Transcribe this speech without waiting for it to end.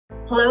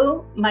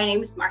Hello, my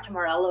name is Marta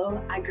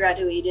Marello. I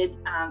graduated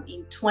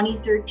in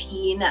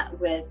 2013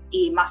 with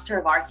a Master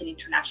of Arts in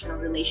International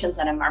Relations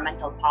and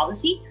Environmental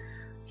Policy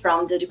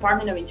from the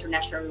Department of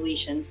International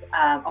Relations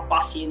of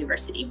Boston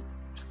University.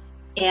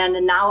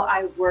 And now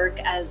I work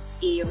as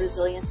a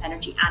Resilience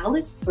Energy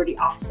Analyst for the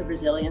Office of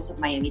Resilience of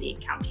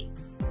Miami-Dade County.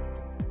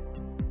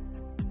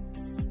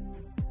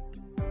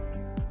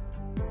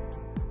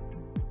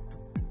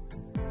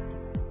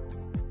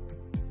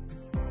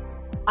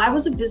 I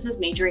was a business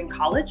major in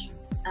college,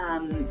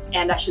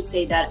 and I should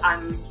say that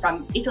I'm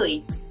from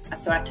Italy.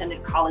 So I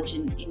attended college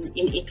in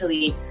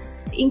Italy.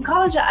 In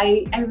college,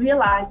 I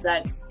realized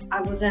that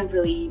I wasn't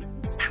really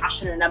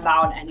passionate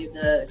about any of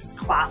the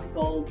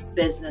classical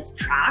business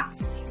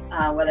tracks,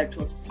 whether it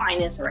was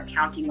finance or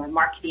accounting or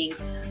marketing,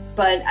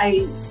 but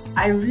I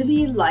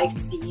really liked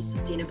the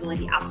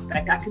sustainability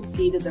aspect. I could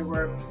see that there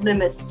were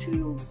limits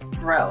to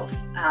growth,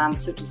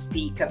 so to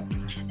speak.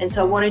 And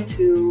so I wanted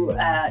to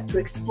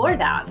explore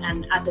that.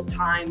 And at the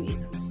time,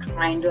 it was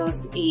kind of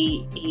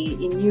a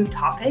new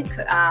topic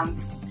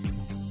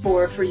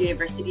for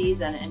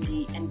universities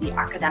and the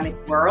academic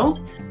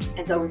world.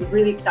 And so I was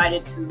really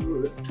excited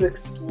to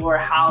explore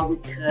how we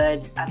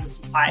could, as a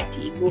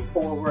society, move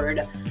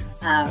forward,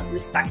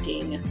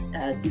 respecting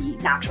the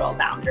natural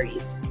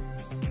boundaries.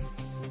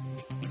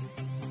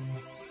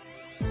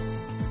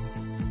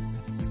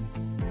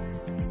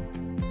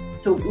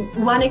 So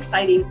one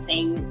exciting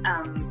thing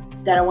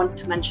that I wanted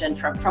to mention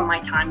from my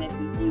time at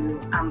BU,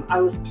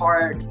 I was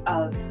part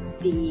of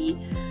the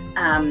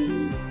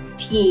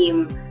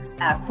team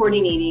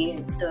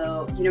coordinating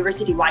the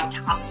university-wide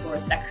task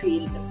force that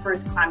created the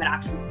first climate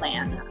action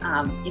plan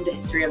in the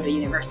history of the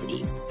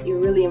university. It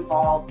really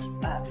involved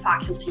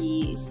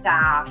faculty,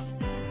 staff,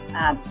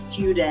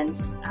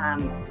 students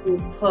who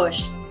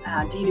pushed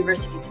the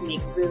university to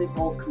make really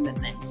bold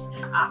commitments.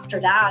 After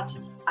that,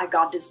 I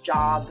got this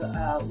job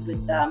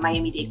with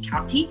Miami-Dade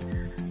County,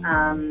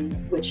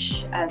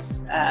 which,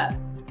 as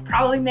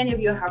probably many of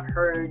you have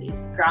heard,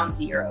 is ground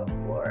zero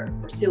for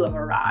sea level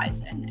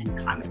rise and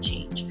climate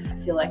change. I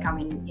feel like I'm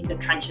in the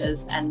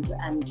trenches and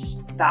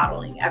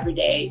battling every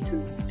day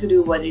to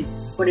do what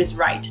is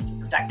right to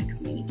protect the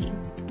community.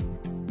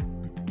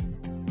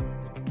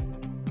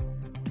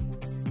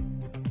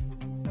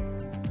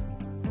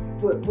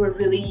 We're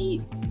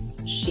really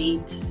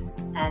shaped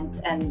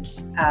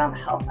and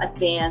help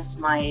advance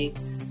my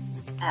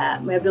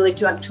ability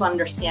to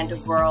understand the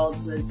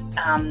world was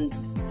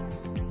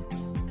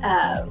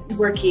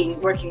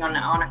working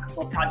on a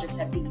couple of projects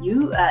at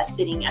BU,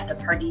 sitting at the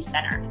Pardee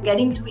Center,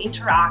 getting to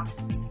interact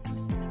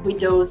with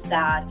those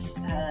that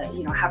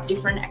have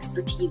different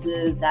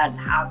expertises,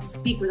 that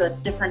speak with a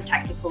different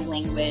technical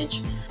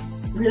language,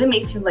 really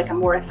makes you like a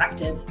more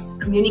effective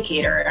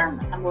communicator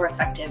and a more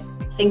effective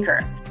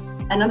thinker.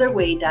 Another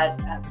way that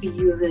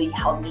BU really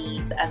helped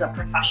me as a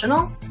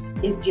professional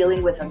is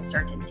dealing with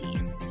uncertainty.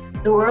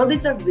 The world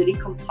is a really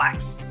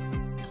complex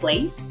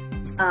place,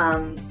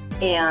 and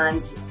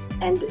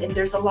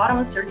there's a lot of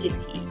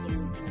uncertainty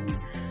in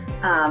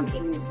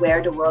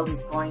where the world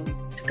is going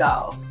to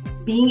go.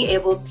 Being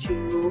able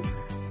to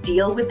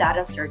deal with that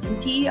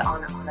uncertainty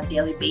on a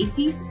daily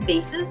basis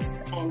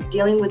and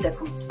dealing with the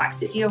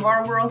complexity of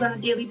our world on a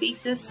daily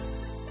basis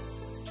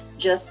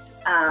just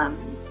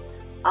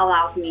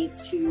allows me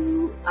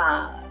to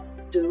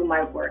do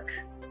my work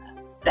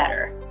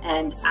better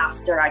and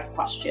ask the right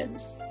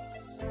questions.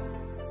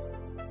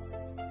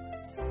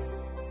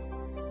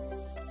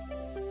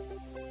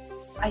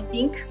 I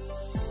think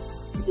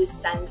this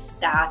sense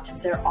that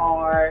there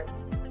are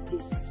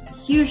these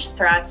huge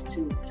threats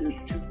to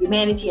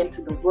humanity and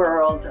to the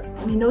world,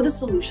 we know the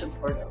solutions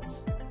for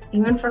those.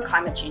 Even for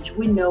climate change,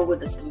 we know what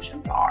the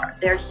solutions are.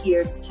 They're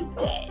here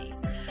today.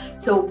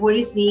 So what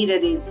is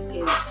needed is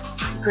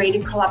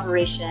greater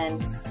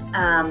collaboration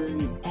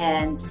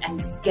and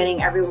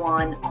getting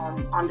everyone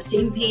on the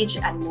same page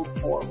and move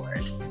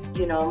forward.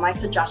 My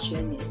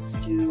suggestion is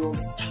to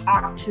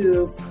talk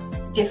to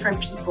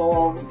different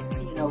people,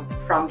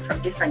 from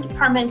different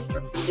departments,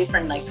 from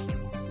different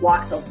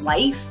walks of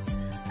life,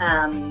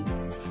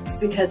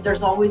 because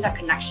there's always a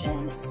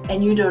connection,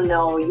 and you don't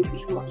know,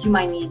 you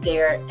might need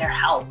their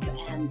help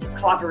and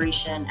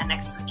collaboration and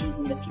expertise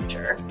in the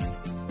future.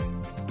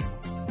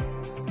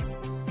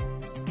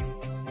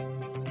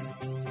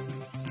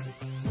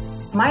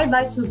 My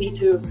advice would be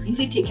to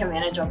really take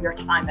advantage of your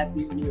time at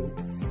BU.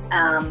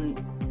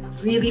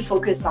 Really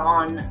focus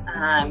on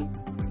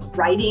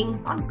writing,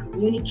 on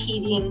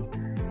communicating.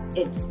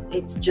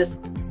 It's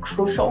just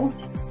crucial.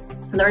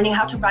 Learning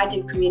how to write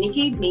and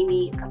communicate made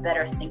me a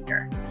better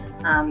thinker.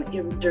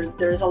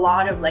 There's a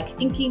lot of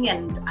thinking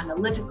and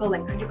analytical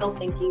and critical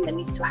thinking that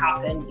needs to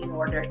happen in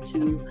order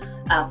to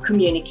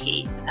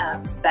communicate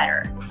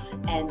better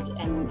and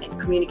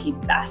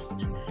communicate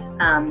best.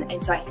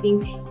 And so I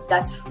think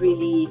that's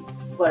really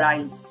what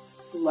I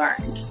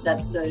learned,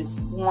 that is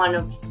one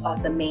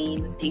of the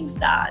main things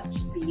that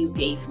BU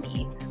gave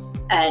me.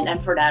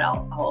 And for that,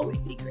 I'll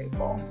always be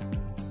grateful.